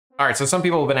All right, so some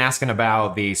people have been asking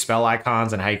about the spell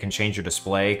icons and how you can change your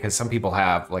display, because some people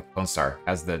have, like Bone Star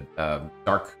has the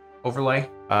dark overlay.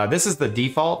 This is the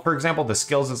default. For example, the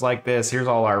skills is like this. Here's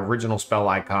all our original spell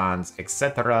icons,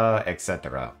 etc.,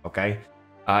 etc. Okay.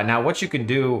 Now, what you can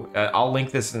do, I'll link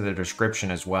this in the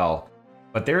description as well.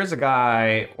 But there is a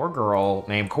guy or girl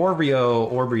named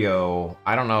CorvaeOboro.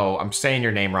 I don't know. I'm saying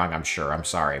your name wrong, I'm sure. I'm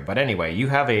sorry. But anyway, you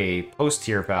have a post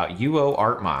here about UO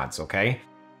art mods, okay?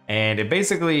 And it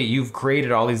basically, you've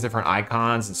created all these different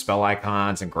icons and spell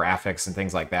icons and graphics and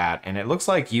things like that. And it looks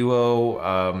like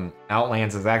UO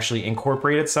Outlands has actually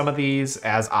incorporated some of these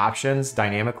as options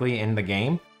dynamically in the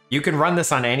game. You can run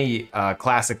this on any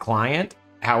classic client.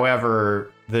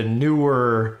 However, the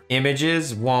newer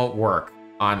images won't work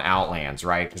on Outlands,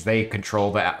 right? Because they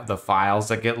control the files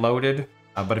that get loaded.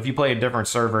 But if you play a different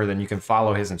server, then you can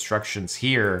follow his instructions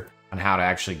here on how to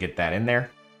actually get that in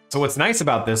there. So what's nice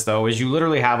about this though, is you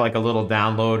literally have like a little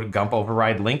download gump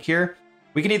override link here.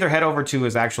 We can either head over to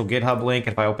his actual GitHub link.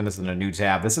 If I open this in a new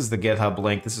tab, this is the GitHub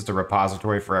link. This is the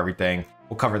repository for everything.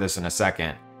 We'll cover this in a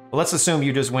second. But let's assume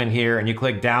you just went here and you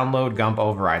click download gump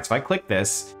override. So if I click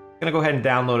this, I'm gonna go ahead and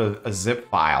download a zip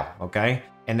file, okay?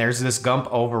 And there's this gump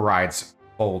overrides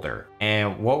folder.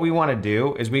 And what we want to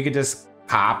do is we could just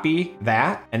copy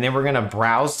that, and then we're going to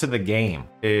browse to the game.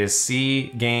 Is C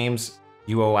games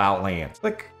UO Outlands.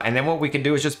 Click. And then what we can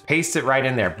do is just paste it right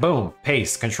in there. Boom,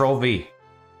 paste, Control V.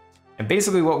 And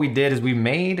basically what we did is we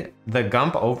made the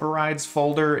gump overrides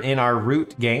folder in our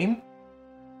root game.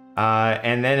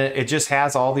 And then it just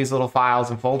has all these little files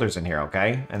and folders in here,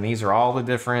 okay? And these are all the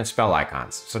different spell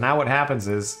icons. So now what happens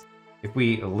is if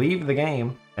we leave the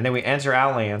game and then we enter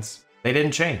Outlands, they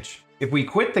didn't change. If we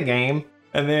quit the game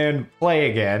and then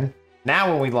play again,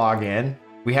 now when we log in,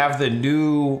 we have the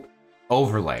new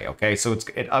overlay, okay? So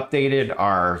it updated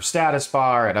our status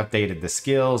bar, it updated the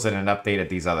skills, and it updated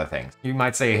these other things. You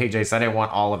might say, hey, Jace, I didn't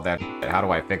want all of that. How do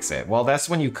I fix it? Well, that's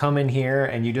when you come in here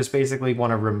and you just basically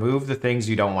want to remove the things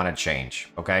you don't want to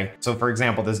change, okay? So for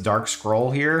example, this dark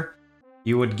scroll here,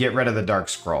 you would get rid of the dark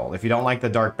scroll. If you don't like the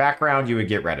dark background, you would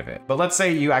get rid of it. But let's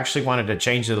say you actually wanted to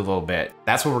change it a little bit.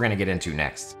 That's what we're gonna get into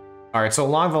next. All right, so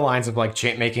along the lines of like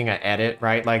making an edit,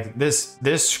 right? Like this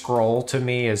scroll to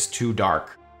me is too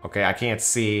dark. Okay, I can't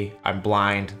see, I'm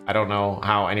blind. I don't know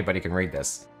how anybody can read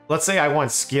this. Let's say I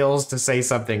want skills to say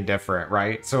something different,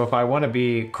 right? So if I wanna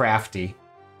be crafty,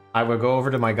 I would go over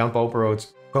to my gump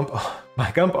overroads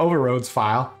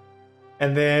file,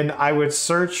 and then I would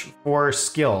search for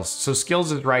skills. So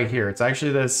skills is right here. It's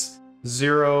actually this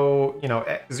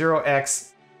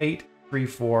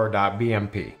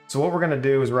 0x834.bmp. So what we're gonna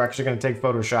do is we're actually gonna take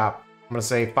Photoshop. I'm gonna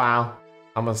say file,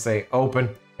 I'm gonna say open,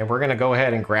 and we're gonna go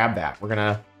ahead and grab that. We're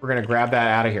gonna grab that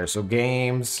out of here. So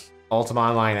games, Ultima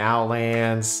Online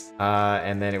Outlands,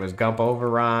 and then it was gump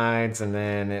overrides, and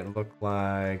then it looked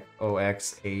like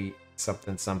OX8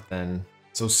 something something.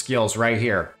 So skills right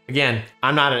here. Again,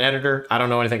 I'm not an editor. I don't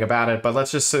know anything about it, but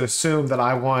let's just assume that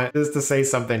I want this to say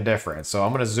something different. So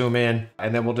I'm gonna zoom in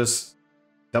and then we'll just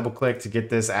double click to get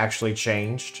this actually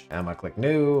changed. And I'm gonna click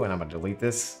new and I'm gonna delete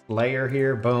this layer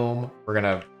here, boom. We're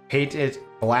gonna paint it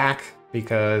black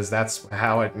because that's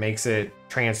how it makes it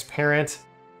transparent.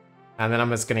 And then I'm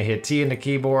just gonna hit T in the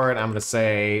keyboard. I'm gonna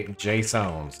say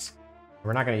Jaseowns.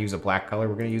 We're not going to use a black color.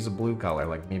 We're going to use a blue color,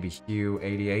 like maybe hue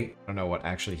 88. I don't know what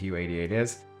actually hue 88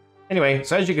 is. Anyway,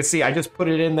 so as you can see, I just put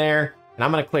it in there, and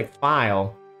I'm going to click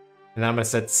File, and then I'm going to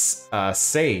set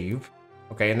Save.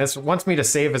 Okay, and this wants me to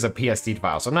save as a PSD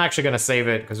file. So I'm not actually going to save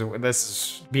it because this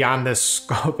is beyond the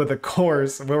scope of the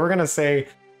course. But we're going to say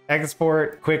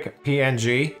Export Quick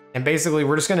PNG, and basically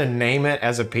we're just going to name it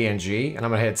as a PNG, and I'm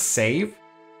going to hit Save.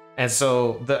 And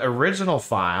so the original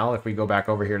file, if we go back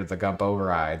over here to the gump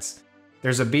overrides,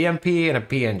 there's a BMP and a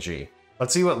PNG.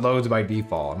 Let's see what loads by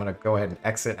default. I'm gonna go ahead and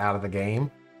exit out of the game.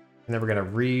 And then we're gonna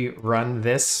rerun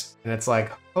this. And it's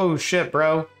like, oh shit,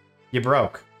 bro, you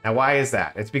broke. Now, why is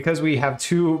that? It's because we have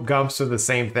two gumps of the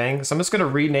same thing. So I'm just gonna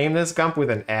rename this gump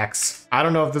with an X. I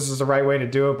don't know if this is the right way to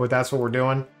do it, but that's what we're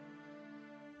doing.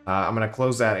 I'm gonna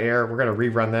close that error. We're gonna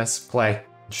rerun this, play.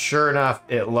 Sure enough,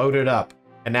 it loaded up.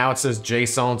 And now it says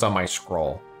Jaseowns on my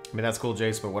scroll. I mean, that's cool,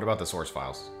 Jace, but what about the source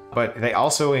files? But they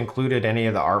also included any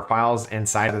of the art files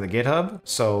inside of the GitHub,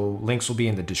 so links will be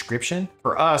in the description.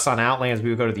 For us on Outlands, we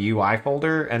would go to the UI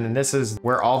folder, and then this is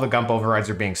where all the gump overrides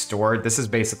are being stored. This is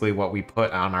basically what we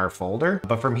put on our folder.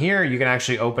 But from here, you can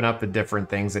actually open up the different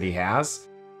things that he has.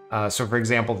 So for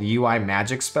example, the UI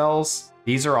magic spells,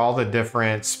 these are all the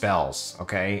different spells,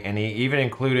 okay? And he even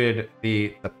included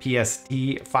the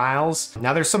PST files.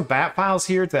 Now there's some BAT files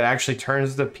here that actually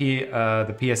turns the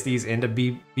PSTs into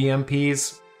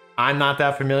BMPs. I'm not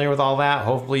that familiar with all that.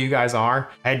 Hopefully you guys are.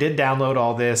 I did download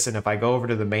all this, and if I go over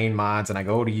to the main mods and I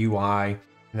go to UI,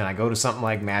 and then I go to something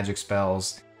like magic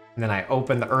spells, and then I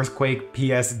open the Earthquake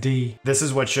PSD, this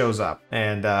is what shows up.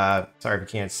 And sorry if you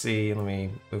can't see, let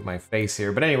me move my face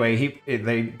here. But anyway,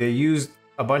 they used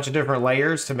a bunch of different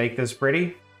layers to make this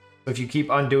pretty. So if you keep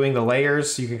undoing the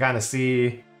layers, you can kind of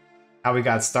see how we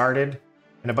got started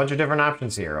and a bunch of different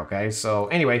options here, okay? So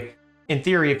anyway, in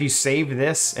theory, if you save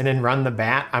this and then run the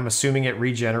bat, I'm assuming it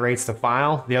regenerates the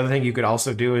file. The other thing you could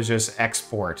also do is just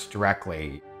export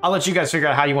directly. I'll let you guys figure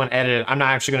out how you want to edit it. I'm not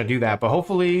actually going to do that, but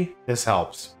hopefully this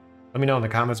helps. Let me know in the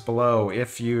comments below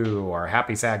if you are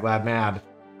happy, sad, glad, mad.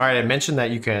 All right, I mentioned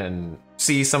that you can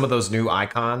see some of those new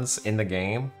icons in the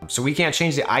game. So we can't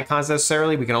change the icons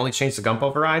necessarily. We can only change the gump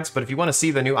overrides. But if you want to see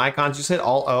the new icons, just hit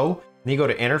Alt-O. Then you go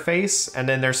to Interface, and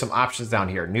then there's some options down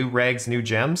here. New regs, new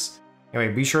gems.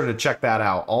 Anyway, be sure to check that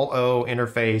out. Alt-O,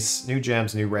 Interface, new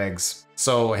gems, new regs.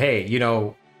 So, hey, you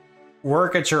know,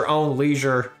 work at your own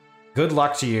leisure. Good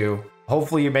luck to you.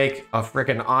 Hopefully you make a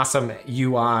freaking awesome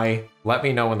UI. Let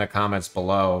me know in the comments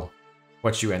below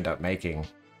what you end up making.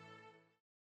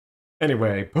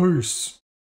 Anyway, peace.